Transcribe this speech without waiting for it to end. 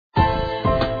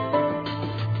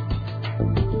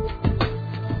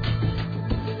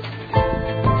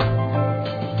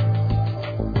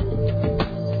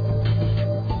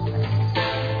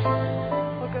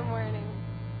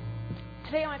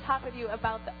you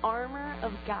about the armor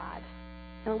of God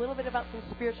and a little bit about some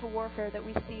spiritual warfare that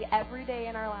we see every day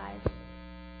in our lives.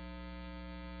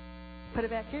 Put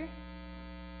it back here.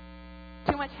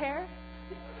 Too much hair?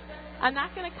 I'm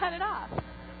not going to cut it off.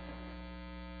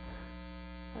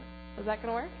 Is that going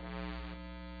to work?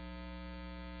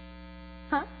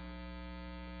 Huh?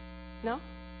 No?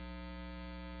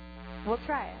 We'll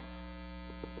try it.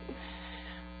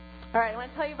 All right, I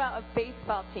want to tell you about a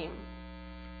baseball team.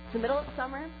 It's the middle of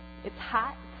summer. It's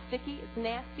hot, it's sticky, it's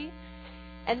nasty.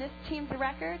 And this team's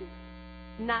record,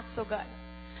 not so good.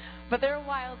 But they're a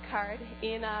wild card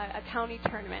in a county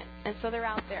tournament. And so they're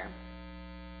out there.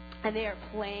 And they are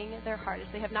playing their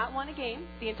hardest. They have not won a game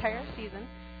the entire season.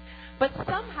 But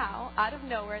somehow, out of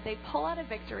nowhere, they pull out a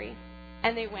victory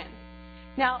and they win.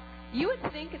 Now, you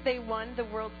would think they won the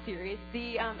World Series.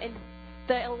 The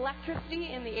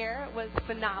electricity in the air was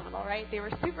phenomenal, right? They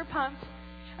were super pumped.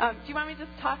 Do you want me to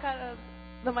just talk out of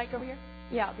the mic over here?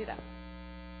 Yeah, I'll do that.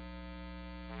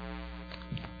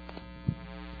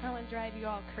 I don't want to drive you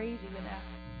all crazy with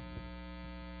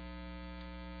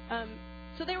that.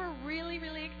 So they were really,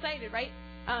 really excited, right?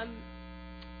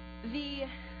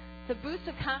 The boost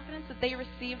of confidence that they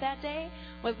received that day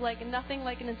was like nothing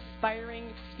like an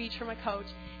inspiring speech from a coach.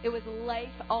 It was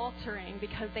life-altering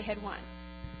because they had won.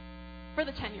 For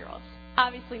the 10-year-olds.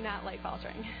 Obviously not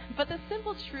life-altering. But the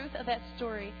simple truth of that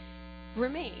story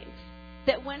remains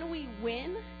that when we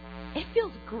win, it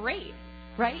feels great,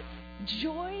 right?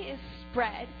 Joy is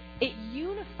spread, it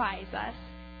unifies us,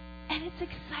 and it's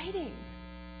exciting.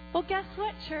 Well, guess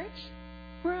what, church?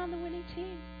 We're on the winning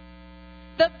team.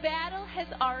 The battle has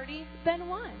already been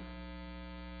won.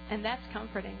 And that's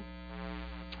comforting.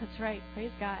 That's right.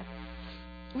 Praise God.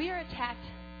 We are attacked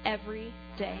every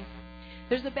day.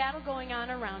 There's a battle going on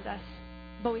around us,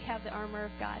 but we have the armor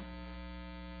of God.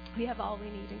 We have all we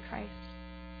need in Christ.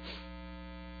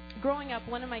 Growing up,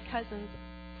 one of my cousins,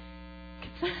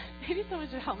 maybe someone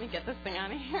should help me get this thing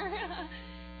out of here.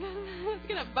 It's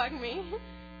going to bug me.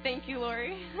 Thank you,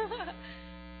 Lori.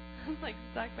 I'm like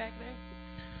stuck back there.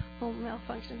 Little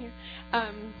malfunction here.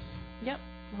 Yep,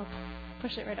 I'll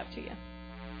push it right up to you.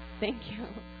 Thank you.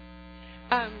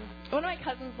 One of my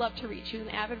cousins loved to read. She was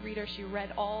an avid reader. She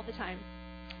read all the time.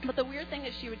 But the weird thing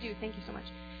that she would do, thank you so much.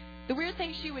 The weird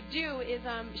thing she would do is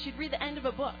she'd read the end of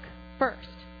a book first.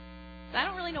 I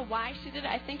don't really know why she did it.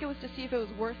 I think it was to see if it was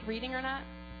worth reading or not.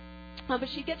 But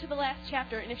she'd get to the last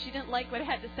chapter, and if she didn't like what it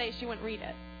had to say, she wouldn't read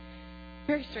it.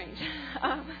 Very strange.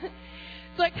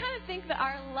 So I kind of think that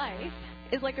our life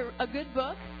is like a good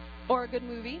book or a good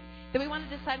movie that we want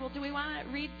to decide, well, do we want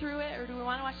to read through it or do we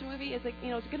want to watch the movie? Is it,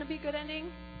 is it going to be a good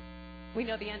ending? We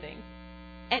know the ending.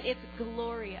 And it's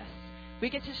glorious. We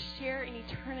get to share in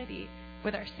eternity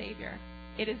with our Savior.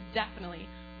 It is definitely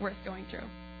worth going through.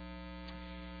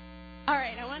 All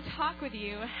right, I want to talk with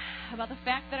you about the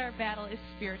fact that our battle is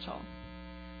spiritual.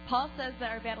 Paul says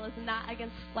that our battle is not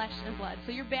against flesh and blood.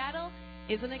 So your battle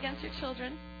isn't against your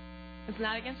children. It's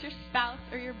not against your spouse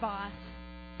or your boss.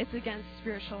 It's against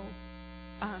spiritual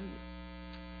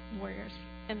warriors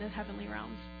in the heavenly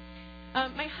realms.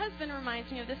 My husband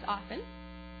reminds me of this often.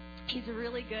 He's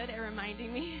really good at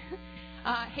reminding me.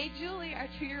 Hey, Juli, our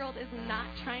 2-year-old is not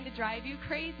trying to drive you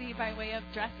crazy by way of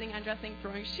dressing, undressing,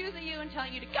 throwing shoes at you and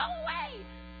telling you to go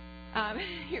away.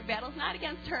 Your battle's not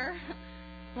against her.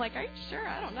 I'm like, are you sure?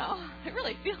 I don't know. It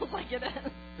really feels like it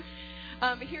is.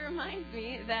 But he reminds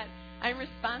me that I'm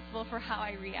responsible for how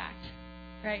I react,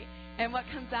 right? And what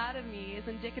comes out of me is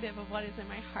indicative of what is in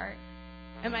my heart.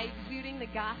 Am I exuding the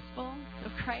gospel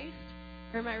of Christ,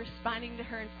 or am I responding to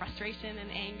her in frustration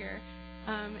and anger?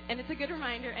 And it's a good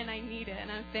reminder, and I need it, and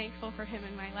I'm thankful for him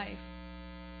in my life.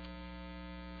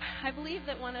 I believe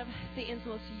that one of Satan's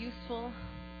most useful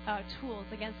tools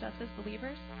against us as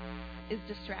believers is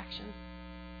distraction.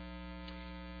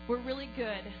 We're really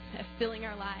good at filling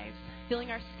our lives,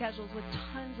 filling our schedules with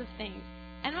tons of things.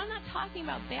 And I'm not talking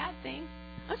about bad things.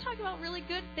 I'm talking about really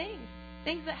good things,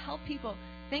 things that help people,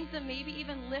 things that maybe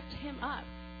even lift him up.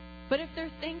 But if there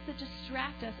are things that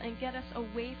distract us and get us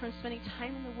away from spending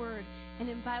time in the Word and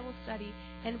in Bible study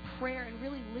and prayer and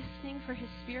really listening for His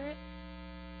Spirit,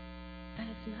 then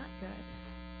it's not good.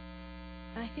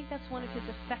 And I think that's one of his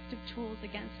effective tools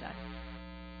against us.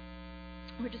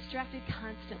 We're distracted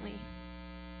constantly.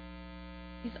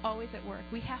 He's always at work.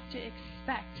 We have to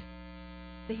expect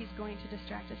that he's going to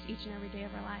distract us each and every day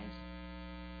of our lives.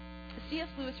 C.S.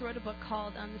 Lewis wrote a book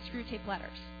called The Screwtape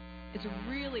Letters. It's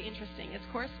really interesting. It's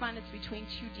correspondence between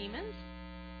two demons.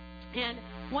 And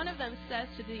one of them says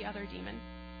to the other demon,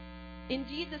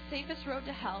 "Indeed, the safest road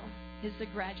to hell is the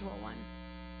gradual one,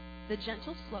 the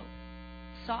gentle slope,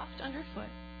 soft underfoot,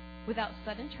 without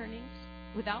sudden turnings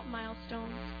without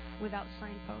milestones, without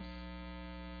signposts.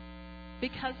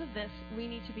 Because of this, we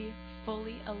need to be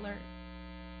fully alert,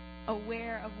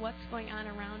 aware of what's going on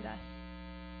around us.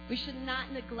 We should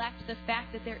not neglect the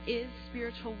fact that there is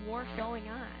spiritual warfare going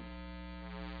on.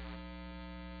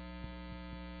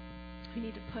 We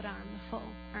need to put on the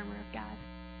full armor of God.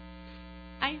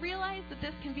 I realize that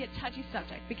this can be a touchy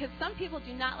subject because some people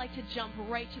do not like to jump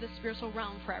right to the spiritual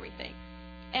realm for everything.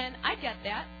 And I get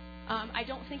that. I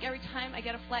don't think every time I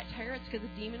get a flat tire it's because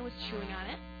a demon was chewing on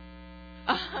it.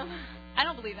 I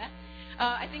don't believe that.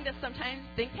 I think that sometimes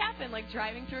things happen, like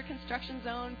driving through a construction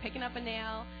zone, picking up a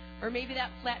nail, or maybe that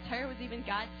flat tire was even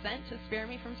God sent to spare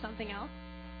me from something else.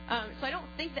 So I don't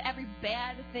think that every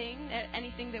bad thing,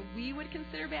 anything that we would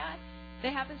consider bad,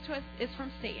 that happens to us is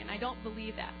from Satan. I don't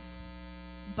believe that.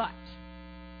 But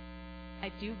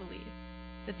I do believe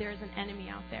that there is an enemy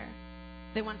out there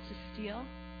that wants to steal,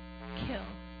 kill,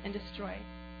 and destroy.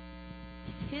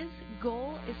 His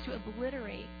goal is to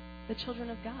obliterate the children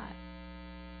of God.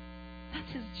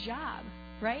 That's his job,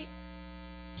 right?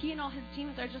 He and all his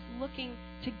demons are just looking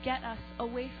to get us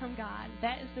away from God.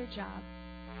 That is their job.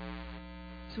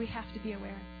 So we have to be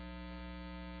aware.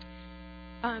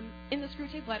 In the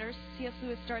Screwtape Letters, C.S.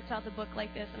 Lewis starts out the book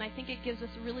like this, and I think it gives us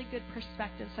a really good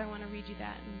perspective, so I want to read you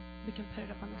that, and we can put it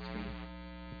up on the screen.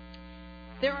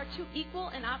 There are two equal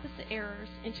and opposite errors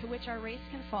into which our race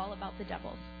can fall about the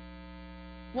devils.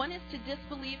 One is to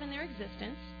disbelieve in their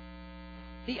existence.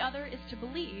 The other is to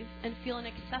believe and feel an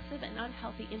excessive and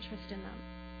unhealthy interest in them.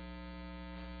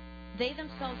 They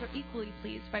themselves are equally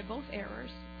pleased by both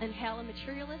errors and hail a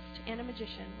materialist and a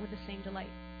magician with the same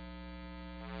delight.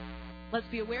 Let's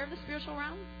be aware of the spiritual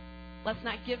realm. Let's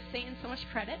not give Satan so much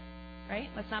credit, right?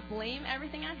 Let's not blame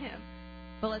everything on him.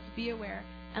 But let's be aware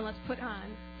and let's put on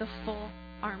the full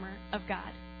armor of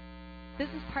God. This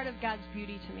is part of God's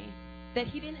beauty to me, that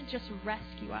he didn't just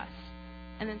rescue us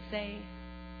and then say,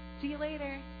 see you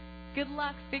later, good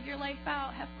luck, figure life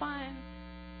out, have fun.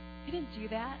 He didn't do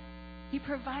that. He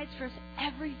provides for us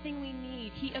everything we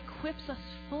need. He equips us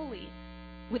fully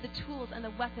with the tools and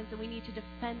the weapons that we need to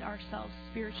defend ourselves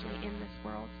spiritually in this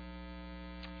world.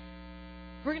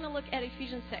 We're going to look at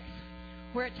Ephesians 6,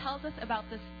 where it tells us about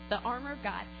the armor of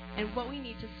God and what we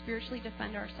need to spiritually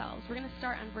defend ourselves. We're going to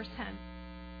start on verse 10.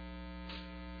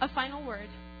 A final word.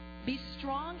 Be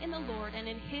strong in the Lord and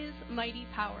in his mighty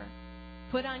power.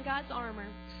 Put on God's armor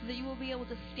so that you will be able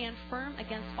to stand firm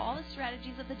against all the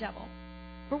strategies of the devil.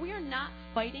 For we are not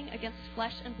fighting against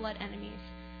flesh and blood enemies,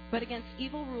 but against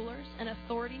evil rulers and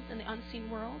authorities in the unseen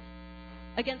world,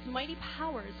 against mighty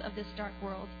powers of this dark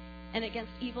world, and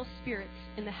against evil spirits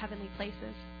in the heavenly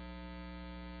places.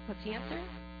 What's the answer?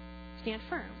 Stand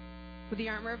firm with the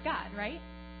armor of God, right?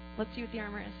 Let's see what the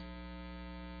armor is.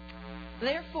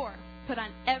 Therefore, put on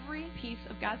every piece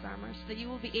of God's armor so that you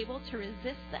will be able to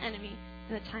resist the enemy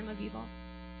in the time of evil.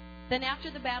 Then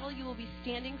after the battle, you will be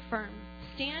standing firm.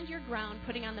 Stand your ground,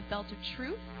 putting on the belt of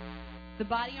truth, the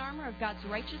body armor of God's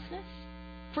righteousness.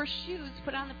 For shoes,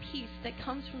 put on the peace that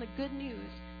comes from the good news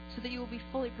so that you will be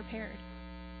fully prepared.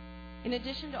 In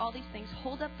addition to all these things,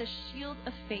 hold up the shield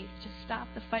of faith to stop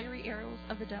the fiery arrows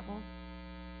of the devil.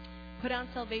 Put on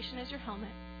salvation as your helmet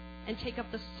and take up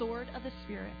the sword of the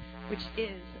Spirit, which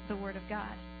is the Word of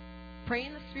God. Pray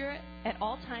in the Spirit at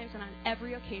all times and on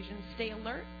every occasion. Stay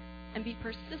alert and be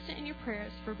persistent in your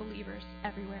prayers for believers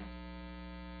everywhere.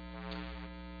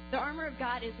 The armor of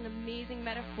God is an amazing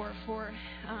metaphor for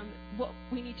what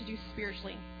we need to do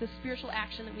spiritually, the spiritual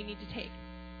action that we need to take.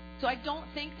 So I don't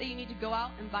think that you need to go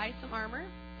out and buy some armor,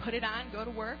 put it on, go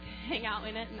to work, hang out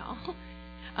in it and all.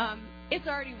 It's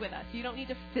already with us. You don't need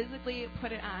to physically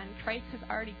put it on. Christ has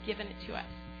already given it to us.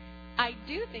 I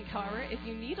do think, however, if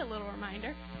you need a little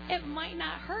reminder, it might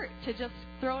not hurt to just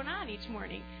throw it on each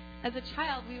morning. As a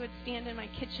child, we would stand in my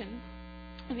kitchen,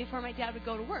 and before my dad would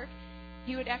go to work,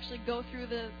 he would actually go through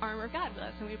the armor of God with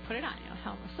us, and we would put it on,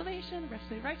 helmet of salvation,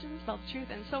 breastplate of righteousness, belt of truth,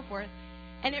 and so forth.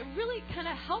 And it really kind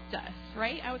of helped us,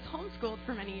 right? I was homeschooled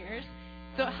for many years,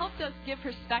 so it helped us give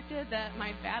perspective that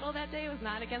my battle that day was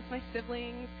not against my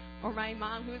siblings or my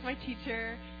mom, who was my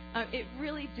teacher. It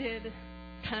really did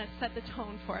kind of set the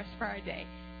tone for us for our day.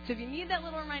 So if you need that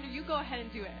little reminder, you go ahead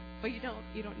and do it, but you don't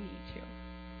need to.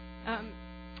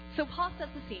 So Paul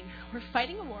sets the scene. We're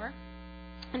fighting a war,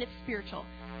 and it's spiritual.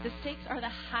 The stakes are the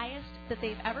highest that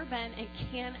they've ever been and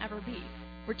can ever be.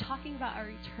 We're talking about our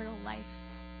eternal life.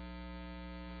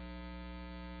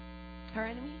 Our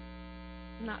enemy,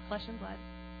 not flesh and blood.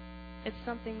 It's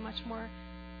something much more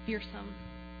fearsome.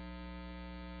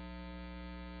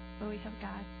 But we have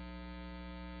God.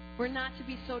 We're not to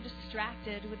be so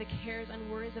distracted with the cares and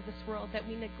worries of this world that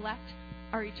we neglect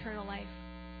our eternal life.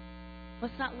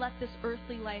 Let's not let this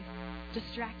earthly life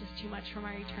distract us too much from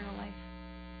our eternal life.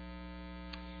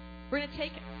 We're going to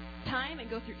take time and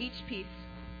go through each piece.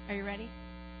 Are you ready?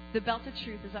 The belt of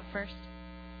truth is up first.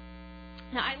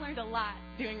 Now, I learned a lot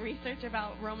doing research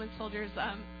about Roman soldiers'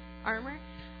 armor.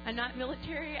 I'm not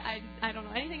military. I don't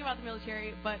know anything about the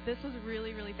military, but this was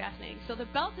really, really fascinating. So the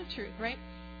belt of truth, right?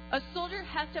 A soldier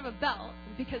has to have a belt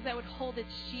because that would hold its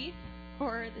sheath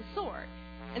for the sword.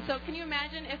 And so can you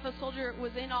imagine if a soldier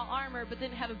was in all armor but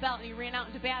didn't have a belt and he ran out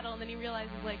into battle and then he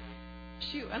realizes, like,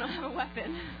 shoot, I don't have a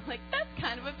weapon. Like, that's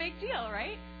kind of a big deal,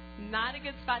 right? Not a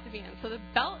good spot to be in. So the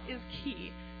belt is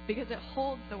key because it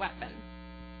holds the weapon.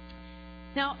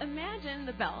 Now, imagine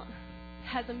the belt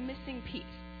has a missing piece.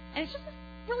 And it's just this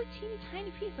really teeny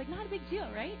tiny piece, like not a big deal,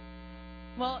 right?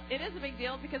 Well, it is a big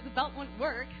deal because the belt wouldn't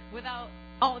work without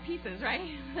all the pieces, right?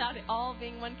 Without it all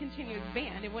being one continuous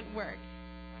band, it wouldn't work.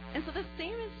 And so the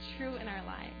same is true in our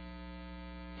lives.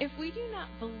 If we do not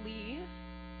believe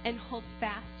and hold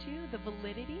fast to the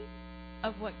validity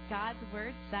of what God's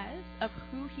Word says, of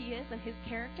who He is and His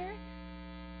character,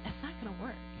 it's not going to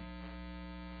work.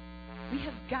 We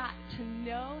have got to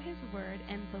know His Word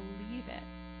and believe it.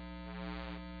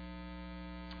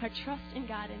 Our trust in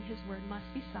God and His Word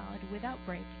must be solid without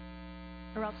break,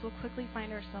 or else we'll quickly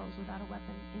find ourselves without a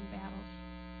weapon in battles.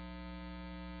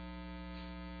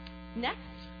 Next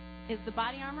is the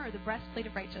body armor or the breastplate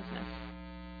of righteousness.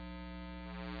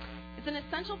 It's an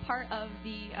essential part of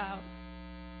the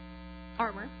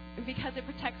armor because it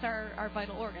protects our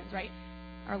vital organs, right?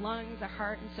 Our lungs, our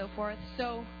heart, and so forth.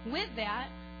 So with that,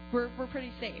 we're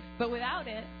pretty safe. But without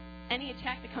it, any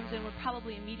attack that comes in would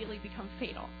probably immediately become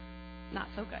fatal. Not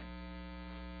so good.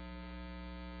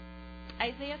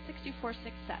 Isaiah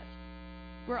 64:6 says,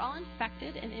 "We're all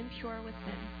infected and impure with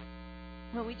sin.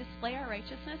 When we display our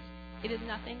righteousness, it is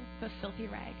nothing but filthy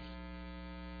rags."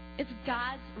 It's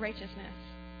God's righteousness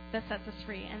that sets us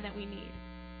free and that we need,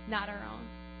 not our own.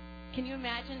 Can you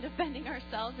imagine defending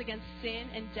ourselves against sin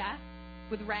and death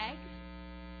with rags?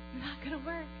 Not going to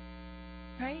work,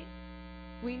 right?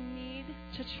 We need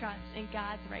to trust in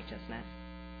God's righteousness.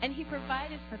 And He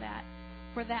provided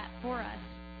for us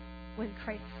when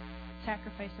Christ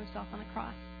sacrificed Himself on the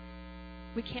cross.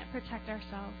 We can't protect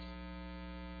ourselves.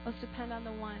 Let's depend on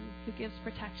the one who gives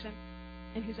protection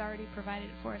and who's already provided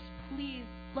it for us. Please,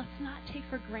 let's not take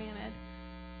for granted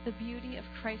the beauty of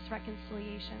Christ's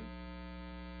reconciliation.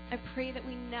 I pray that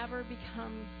we never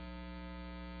become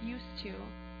used to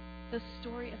the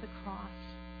story of the cross.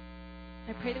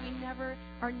 I pray that we never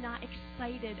are not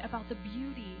excited about the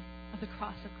beauty of the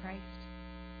cross of Christ.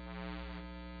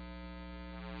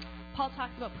 Paul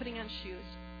talks about putting on shoes.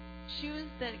 Shoes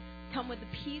that come with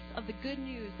the peace of the good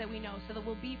news that we know so that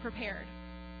we'll be prepared.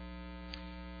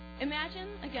 Imagine,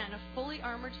 again, a fully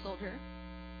armored soldier,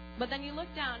 but then you look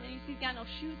down and you see he's got no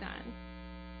shoes on.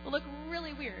 It'll look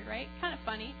really weird, right? Kind of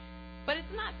funny. But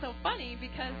it's not so funny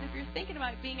because if you're thinking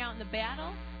about being out in the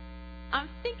battle, I'm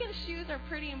thinking shoes are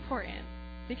pretty important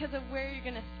because of where you're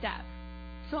going to step.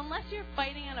 So unless you're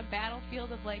fighting on a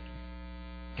battlefield of like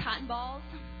cotton balls,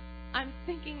 I'm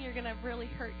thinking you're going to really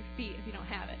hurt your feet if you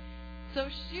don't have it. So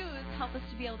shoes help us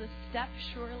to be able to step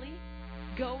surely,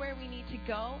 go where we need to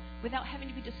go without having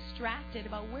to be distracted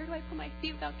about where do I put my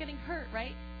feet without getting hurt,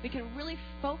 right? We can really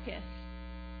focus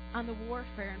on the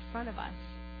warfare in front of us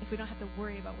if we don't have to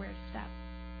worry about where to step.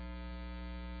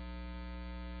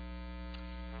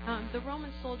 The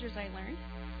Roman soldiers, I learned,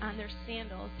 on their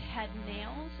sandals had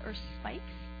nails or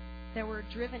spikes that were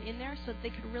driven in there so that they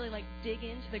could really like dig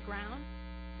into the ground.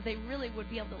 So they really would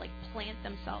be able to like plant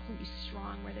themselves and be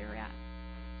strong where they were at.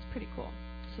 It's pretty cool.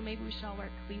 So maybe we should all wear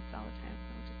cleats all the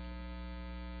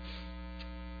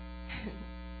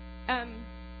time.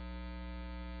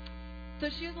 So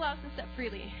shoes allow us to step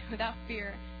freely without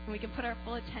fear, and we can put our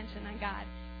full attention on God.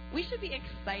 We should be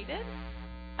excited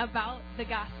about the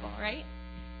gospel, right?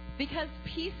 Because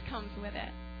peace comes with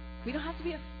it. We don't have to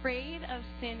be afraid of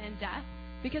sin and death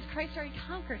because Christ already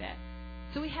conquered it.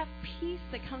 So we have peace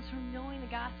that comes from knowing the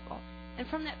gospel. And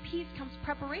from that peace comes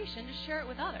preparation to share it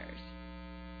with others.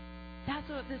 That's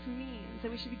what this means,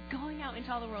 that we should be going out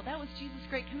into all the world. That was Jesus'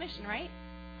 Great Commission, right?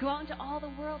 Go out into all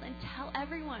the world and tell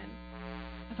everyone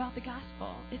about the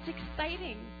gospel. It's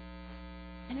exciting.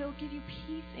 And it will give you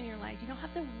peace in your life. You don't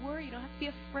have to worry. You don't have to be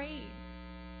afraid.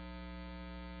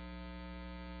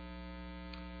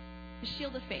 The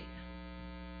shield of faith.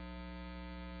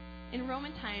 In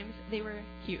Roman times, they were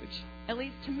huge. At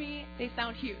least to me, they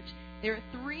sound huge. They were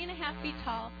 3.5 feet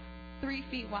tall, 3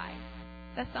 feet wide.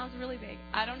 That sounds really big.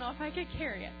 I don't know if I could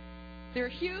carry it. They were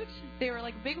huge. They were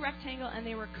like a big rectangle, and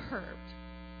they were curved,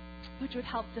 which would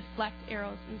help deflect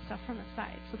arrows and stuff from the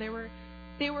side. So they were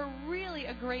they were really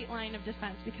a great line of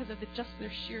defense because of just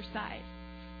their sheer size.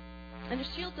 And a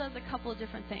shield does a couple of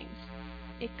different things.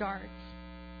 It guards.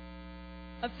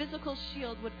 A physical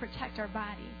shield would protect our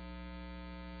body,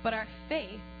 but our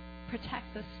faith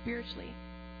protects us spiritually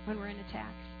when we're in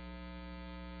attacks.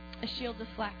 A shield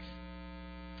deflects.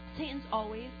 Satan's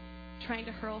always trying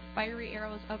to hurl fiery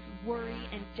arrows of worry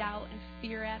and doubt and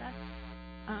fear at us,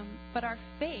 but our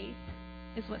faith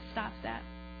is what stops that,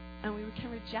 and we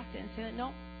can reject it and say that,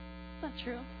 nope, it's not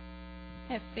true.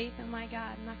 I have faith in my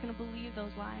God. I'm not going to believe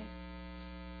those lies.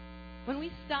 When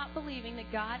we stop believing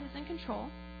that God is in control,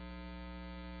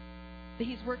 that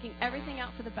He's working everything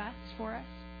out for the best for us,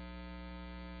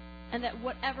 and that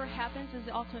whatever happens is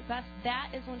the ultimate best, that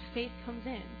is when faith comes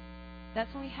in.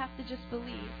 That's when we have to just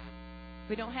believe. If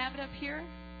we don't have it up here,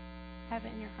 have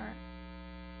it in your heart.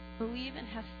 Believe and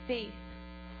have faith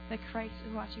that Christ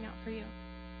is watching out for you.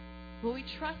 Will we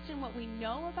trust in what we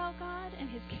know about God and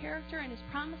His character and His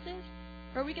promises?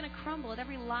 Or are we going to crumble at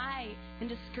every lie and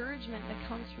discouragement that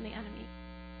comes from the enemy?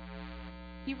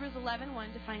 Hebrews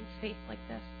 11:1 defines faith like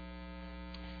this.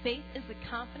 Faith is the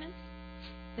confidence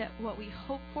that what we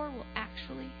hope for will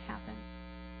actually happen.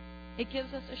 It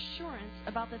gives us assurance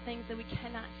about the things that we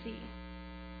cannot see.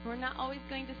 We're not always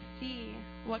going to see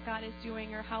what God is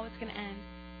doing or how it's going to end,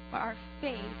 but our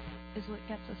faith is what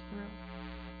gets us through.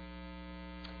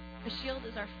 The shield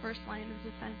is our first line of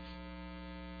defense.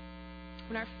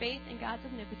 When our faith in God's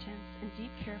omnipotence and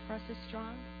deep care for us is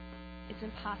strong, it's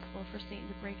impossible for Satan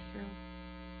to break through.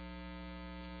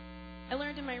 I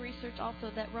learned in my research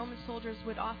also that Roman soldiers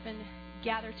would often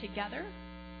gather together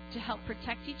to help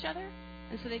protect each other.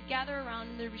 And so they'd gather around,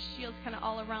 and there were shields kind of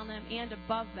all around them and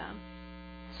above them.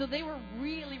 So they were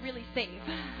really, really safe.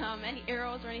 Any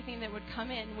arrows or anything that would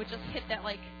come in would just hit that,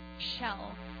 like,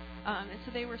 shell. And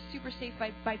so they were super safe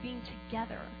by being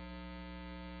together.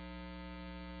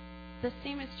 The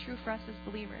same is true for us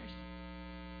as believers.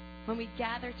 When we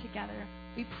gather together,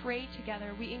 we pray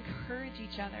together, we encourage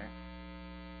each other,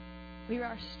 we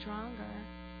are stronger.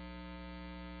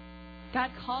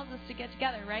 God calls us to get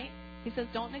together, right? He says,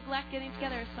 don't neglect getting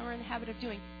together as some are in the habit of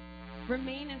doing.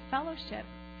 Remain in fellowship.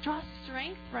 Draw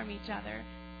strength from each other.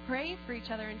 Pray for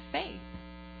each other in faith.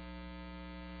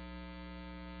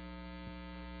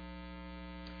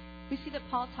 We see that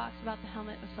Paul talks about the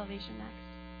helmet of salvation next.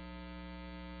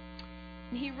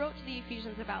 And he wrote to the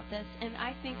Ephesians about this, and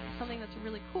I think something that's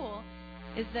really cool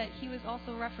is that he was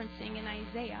also referencing in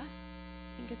Isaiah,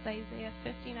 I think it's Isaiah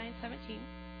 59:17,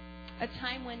 a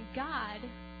time when God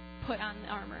put on the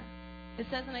armor. It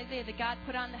says in Isaiah that God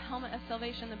put on the helmet of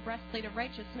salvation, the breastplate of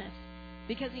righteousness,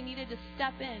 because He needed to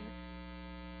step in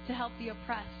to help the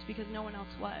oppressed because no one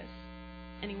else was,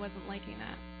 and He wasn't liking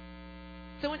that.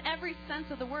 So in every sense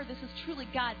of the word, this is truly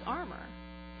God's armor.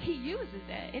 He uses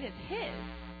it. It is His.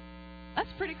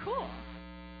 That's pretty cool.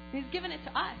 He's given it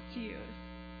to us to use.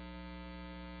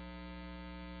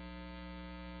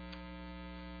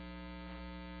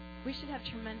 We should have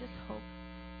tremendous hope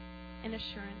and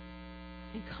assurance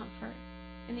and comfort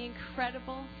in the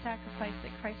incredible sacrifice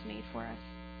that Christ made for us.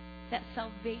 That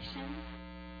salvation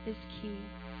is key.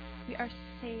 We are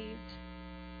saved.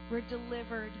 We're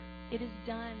delivered. It is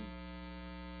done.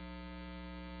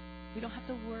 We don't have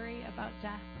to worry about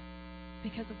death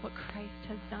because of what Christ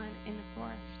has done in the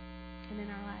forest and in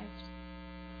our lives.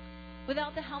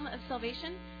 Without the helmet of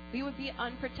salvation, we would be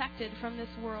unprotected from this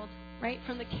world, right?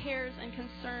 From the cares and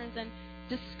concerns and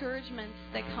discouragements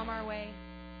that come our way.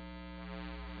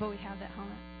 But we have that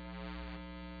helmet.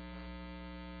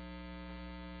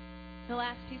 The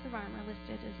last piece of armor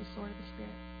listed is the sword of the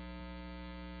Spirit.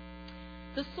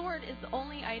 The sword is the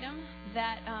only item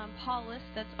that Paul lists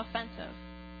that's offensive.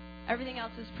 Everything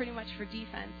else is pretty much for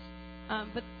defense.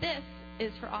 But this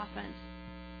is for offense.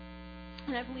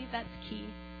 And I believe that's key.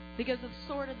 Because the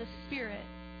sword of the Spirit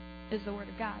is the Word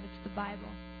of God. It's the Bible.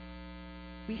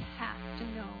 We have to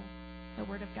know the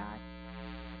Word of God.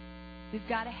 We've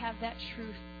got to have that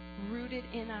truth rooted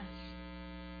in us.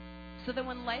 So that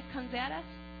when life comes at us,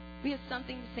 we have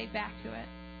something to say back to it.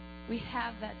 We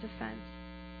have that defense.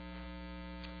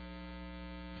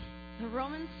 The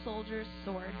Roman soldier's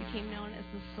sword became known as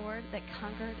the sword that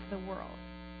conquered the world.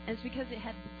 And it's because it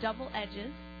had double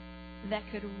edges that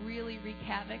could really wreak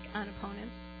havoc on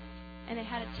opponents. And it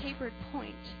had a tapered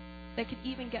point that could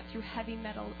even get through heavy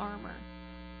metal armor.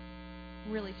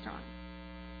 Really strong.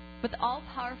 But the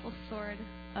all-powerful sword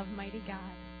of mighty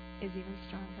God is even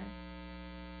stronger.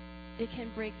 It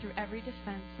can break through every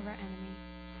defense of our enemy,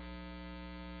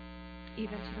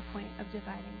 even to the point of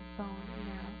dividing bone and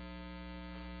marrow.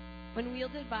 When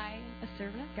wielded by a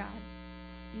servant of God,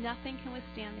 nothing can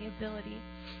withstand the ability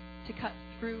to cut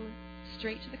through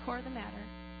straight to the core of the matter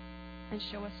and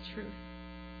show us truth.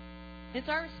 It's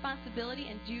our responsibility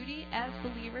and duty as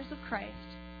believers of Christ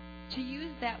to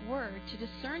use that word to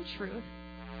discern truth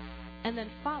and then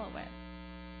follow it.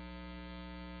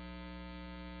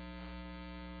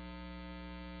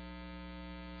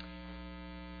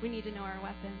 We need to know our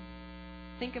weapons.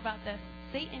 Think about this.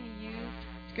 Satan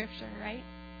used Scripture, right?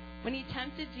 When he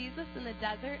tempted Jesus in the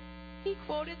desert, he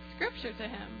quoted Scripture to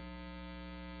him.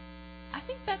 I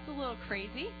think that's a little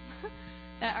crazy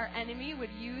that our enemy would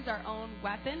use our own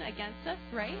weapon against us,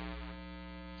 right?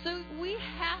 So we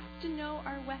have to know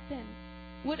our weapon.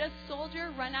 Would a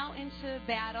soldier run out into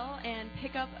battle and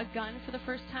pick up a gun for the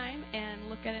first time and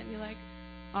look at it and be like,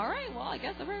 all right, well, I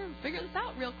guess I'm going to figure this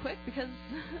out real quick because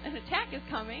an attack is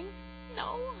coming?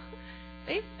 No.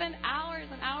 They spend hours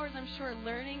and hours, I'm sure,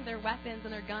 learning their weapons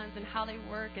and their guns and how they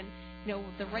work and,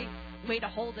 the right way to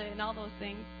hold it and all those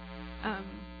things.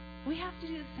 We have to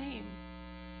do the same.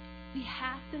 We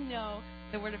have to know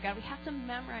the Word of God. We have to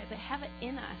memorize it, have it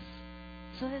in us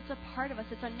so that it's a part of us.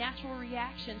 It's a natural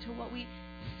reaction to what we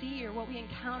see or what we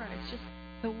encounter. It's just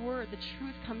the Word, the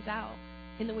truth comes out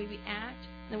in the way we act,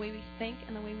 in the way we think,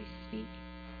 and the way we speak.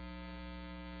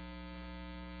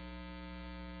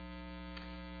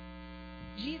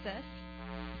 Jesus,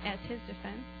 as his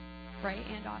defense, right,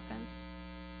 and offense,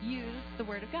 used the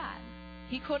Word of God.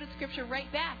 He quoted Scripture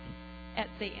right back at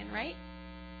Satan, right?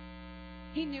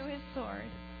 He knew his sword.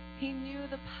 He knew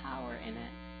the power in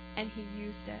it, and he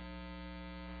used it.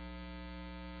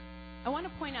 I want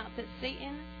to point out that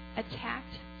Satan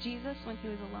attacked Jesus when he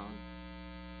was alone,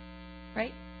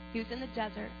 right? He was in the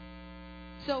desert.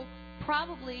 So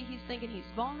probably he's thinking he's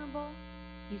vulnerable,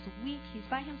 he's weak, he's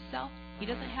by himself. He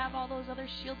doesn't have all those other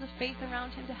shields of faith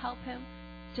around him to help him,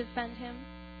 to defend him.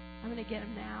 I'm going to get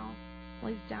him now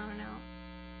while he's down and out.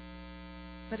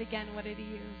 But again, what did he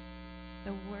use?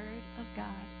 The Word of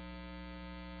God.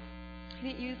 He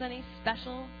didn't use any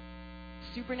special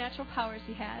supernatural powers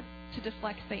he had to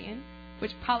deflect Satan,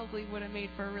 which probably would have made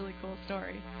for a really cool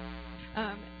story.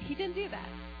 He didn't do that.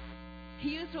 He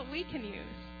used what we can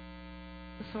use,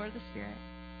 the sword of the Spirit.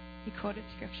 He quoted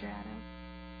Scripture at him.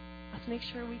 Let's make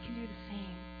sure we can do the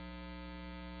same.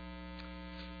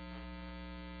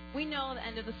 We know the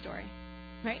end of the story,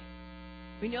 right?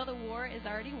 We know the war is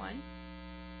already won.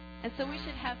 And so we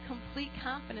should have complete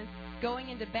confidence going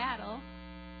into battle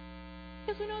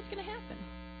because we know what's going to happen,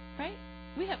 right?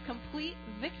 We have complete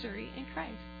victory in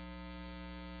Christ.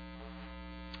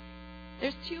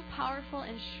 There's two powerful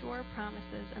and sure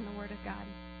promises in the Word of God.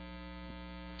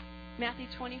 Matthew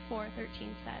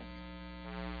 24:13 says,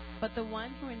 "But the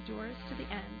one who endures to the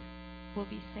end will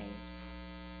be saved."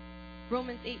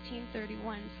 Romans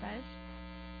 18:31 says,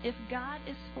 "If God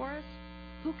is for us,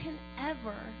 who can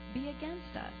ever be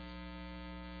against us?"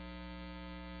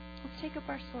 Let's take up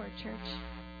our sword, church.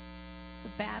 The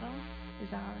battle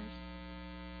is ours.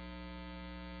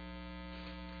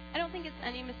 I don't think it's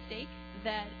any mistake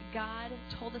that God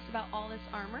told us about all this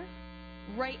armor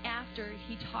right after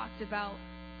he talked about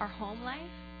our home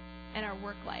life and our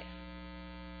work life.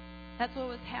 That's what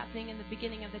was happening in the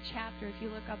beginning of the chapter. If you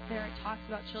look up there, it talks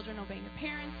about children obeying their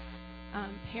parents,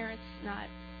 parents not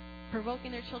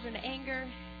provoking their children to anger,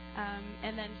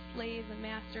 and then slaves and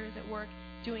masters at work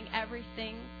doing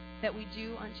everything that we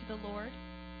do unto the Lord.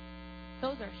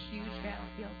 Those are huge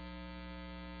battlefields,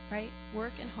 right?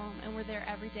 Work and home, and we're there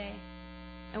every day,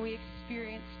 and we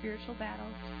experience spiritual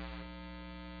battles.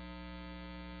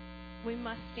 We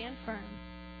must stand firm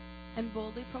and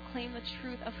boldly proclaim the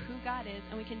truth of who God is,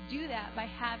 and we can do that by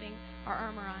having our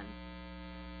armor on.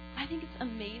 I think it's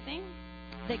amazing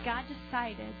that God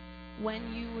decided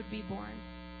when you would be born.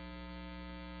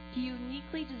 He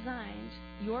uniquely designed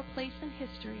your place in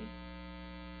history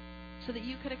so that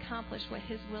you could accomplish what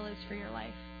His will is for your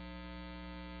life.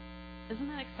 Isn't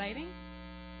that exciting?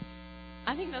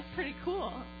 I think that's pretty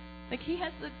cool. Like, He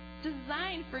has the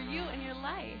design for you in your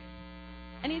life.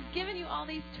 And He's given you all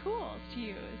these tools to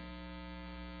use.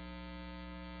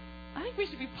 I think we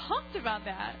should be pumped about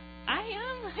that. I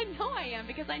am. I know I am,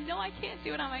 because I know I can't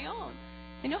do it on my own.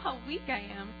 I know how weak I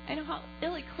am. I know how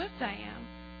ill-equipped I am.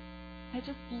 I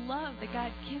just love that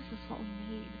God gives us what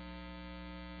we need.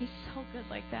 He's so good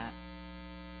like that.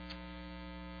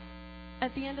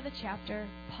 At the end of the chapter,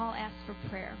 Paul asks for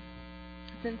prayer.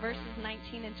 It's in verses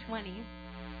 19 and 20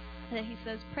 that he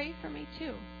says, "Pray for me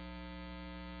too.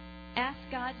 Ask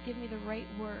God to give me the right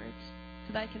words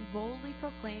so that I can boldly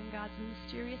proclaim God's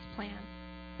mysterious plan,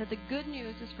 that the good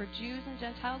news is for Jews and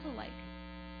Gentiles alike.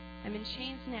 I'm in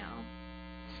chains now,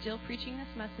 still preaching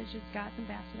this message as God's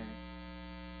ambassador.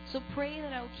 So pray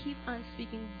that I will keep on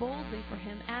speaking boldly for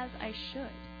Him as I should."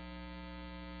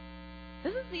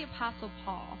 This is the Apostle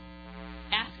Paul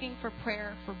asking for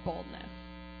prayer for boldness.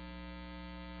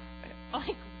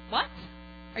 Like, what?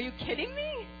 Are you kidding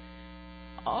me?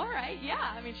 All right,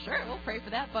 yeah, I mean, sure, we'll pray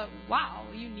for that, but wow,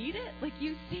 you need it? Like,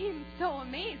 you seem so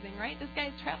amazing, right? This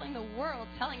guy's traveling the world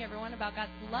telling everyone about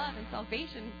God's love and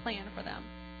salvation plan for them.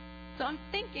 So I'm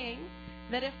thinking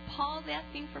that if Paul's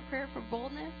asking for prayer for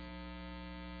boldness,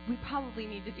 we probably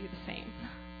need to do the same.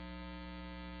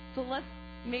 So let's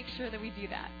make sure that we do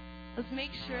that. Let's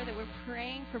make sure that we're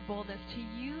praying for boldness to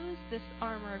use this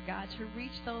armor of God to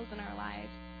reach those in our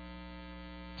lives,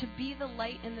 to be the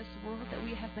light in this world that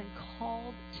we have been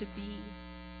called to be.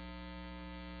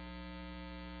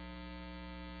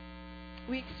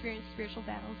 We experience spiritual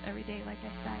battles every day, like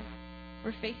I said.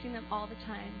 We're facing them all the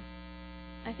time.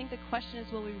 I think the question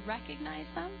is, will we recognize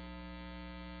them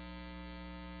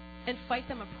and fight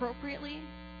them appropriately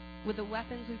with the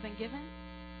weapons we've been given?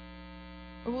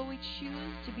 Or will we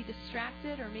choose to be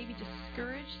distracted or maybe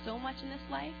discouraged so much in this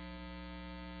life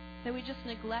that we just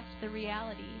neglect the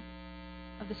reality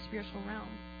of the spiritual realm?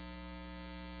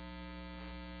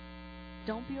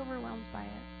 Don't be overwhelmed by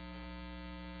it.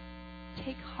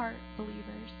 Take heart,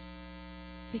 believers,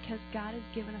 because God has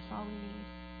given us all we need.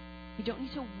 You don't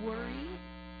need to worry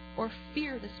or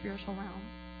fear the spiritual realm.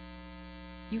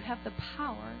 You have the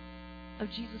power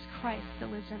of Jesus Christ that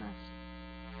lives in us,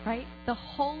 right? The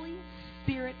Holy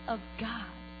Spirit of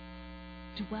God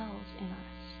dwells in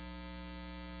us.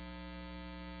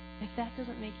 If that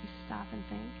doesn't make you stop and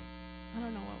think, I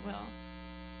don't know what will.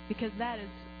 Because that is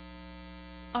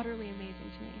utterly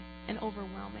amazing to me and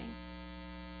overwhelming.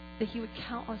 That He would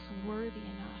count us worthy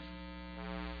enough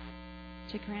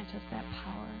to grant us that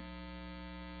power.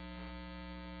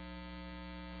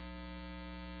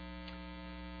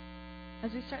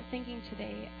 As we start thinking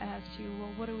today as to,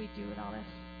 well, what do we do with all this,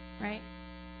 right?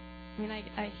 I mean,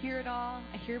 I hear it all.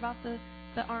 I hear about the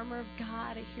armor of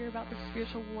God. I hear about the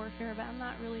spiritual warfare, but I'm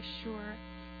not really sure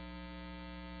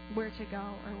where to go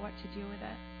or what to do with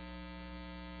it.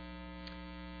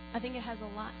 I think it has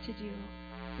a lot to do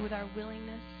with our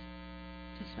willingness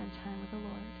to spend time with the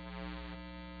Lord.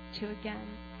 To, again,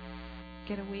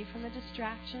 get away from the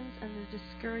distractions and the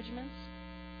discouragements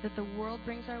that the world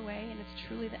brings our way, and it's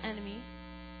truly the enemy,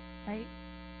 right?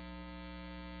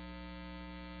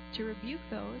 To rebuke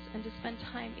those and to spend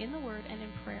time in the Word and in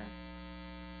prayer.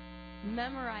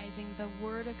 Memorizing the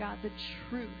Word of God, the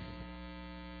truth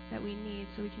that we need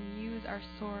so we can use our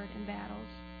sword in battles.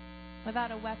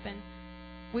 Without a weapon,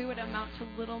 we would amount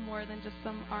to little more than just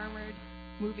some armored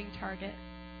moving target.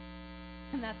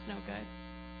 And that's no good.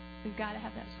 We've got to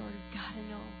have that sword. We've got to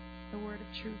know the word of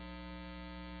truth.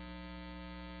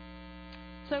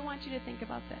 So I want you to think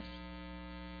about this.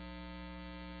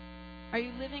 Are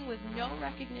you living with no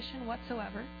recognition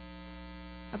whatsoever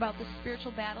about the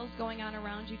spiritual battles going on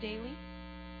around you daily?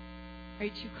 Are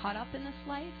you too caught up in this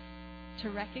life to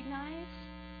recognize?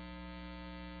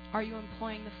 Are you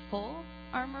employing the full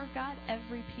armor of God,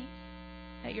 every piece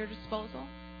at your disposal?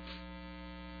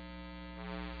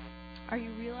 Are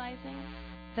you realizing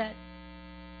that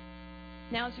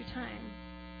now's your time?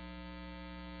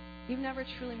 You've never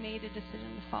truly made a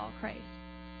decision to follow Christ.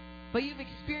 But you've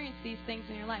experienced these things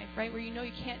in your life, right? Where you know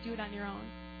you can't do it on your own.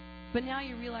 But now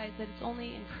you realize that it's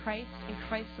only in Christ and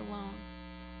Christ alone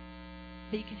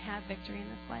that you can have victory in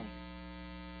this life.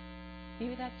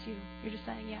 Maybe that's you. You're just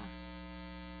saying, yeah,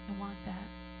 I want that.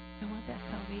 I want that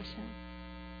salvation,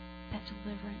 that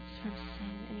deliverance from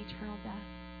sin and eternal death.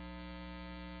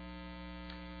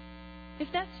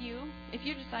 If that's you, if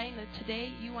you're deciding that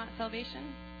today you want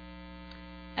salvation,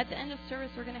 at the end of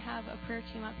service we're going to have a prayer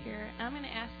team up here, and I'm going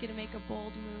to ask you to make a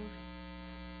bold move.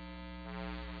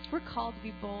 We're called to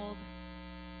be bold.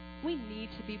 We need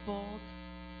to be bold.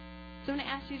 So I'm going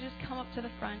to ask you to just come up to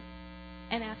the front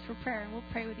and ask for prayer. And we'll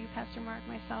pray with you, Pastor Mark,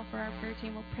 myself, or our prayer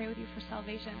team. We'll pray with you for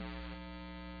salvation.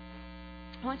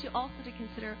 I want you also to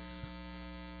consider,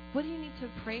 what do you need to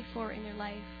pray for in your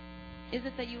life? Is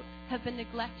it that you have been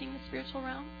neglecting the spiritual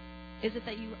realm? Is it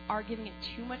that you are giving it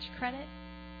too much credit?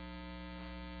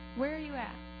 Where are you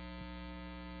at?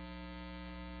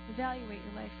 Evaluate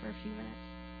your life for a few minutes.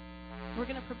 We're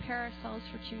going to prepare ourselves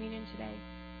for communion today.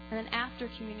 And then after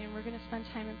communion, we're going to spend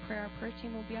time in prayer. Our prayer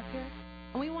team will be up here.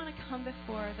 And we want to come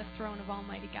before the throne of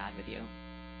Almighty God with you.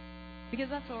 Because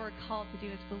that's what we're called to do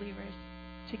as believers.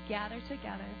 To gather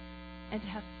together and to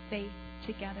have faith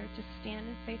together. To stand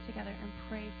in faith together and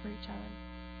pray for each other.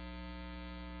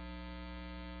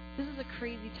 This is a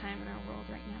crazy time in our world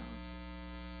right now.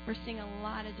 We're seeing a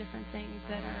lot of different things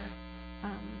that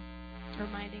are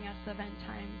reminding us of end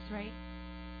times, right?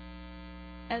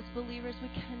 As believers, we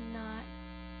cannot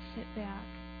sit back.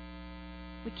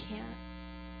 We can't.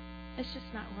 It's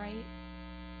just not right.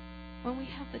 When we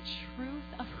have the truth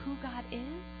of who God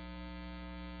is,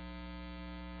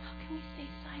 how can we stay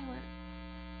silent?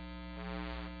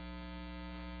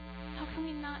 How can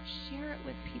we not share it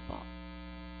with people?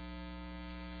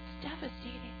 It's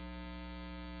devastating.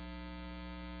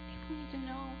 People need to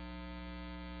know.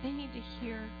 They need to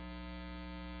hear.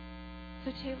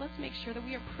 So today, let's make sure that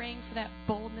we are praying for that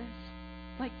boldness,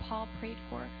 like Paul prayed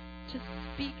for, to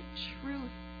speak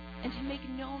truth and to make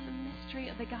known the mystery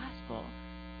of the gospel.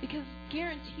 Because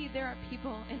guaranteed there are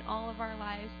people in all of our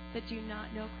lives that do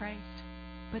not know Christ,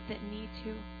 but that need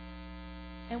to.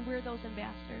 And we're those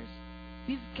ambassadors.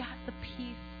 We've got the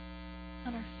peace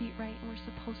on our feet, right? And we're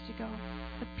supposed to go.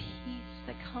 The peace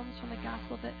that comes from the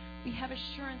gospel, that we have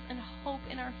assurance and hope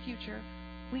in our future.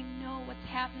 We know what's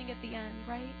happening at the end,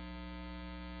 right?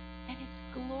 And it's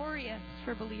glorious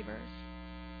for believers.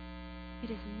 It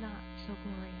is not so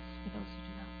glorious for those who do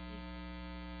not believe.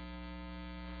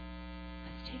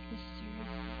 Let's take this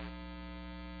seriously.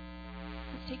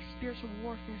 Let's take spiritual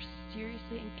warfare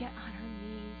seriously and get on our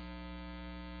knees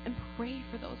and pray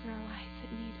for those in our lives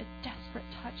that need a desperate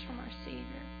touch from our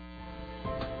Savior.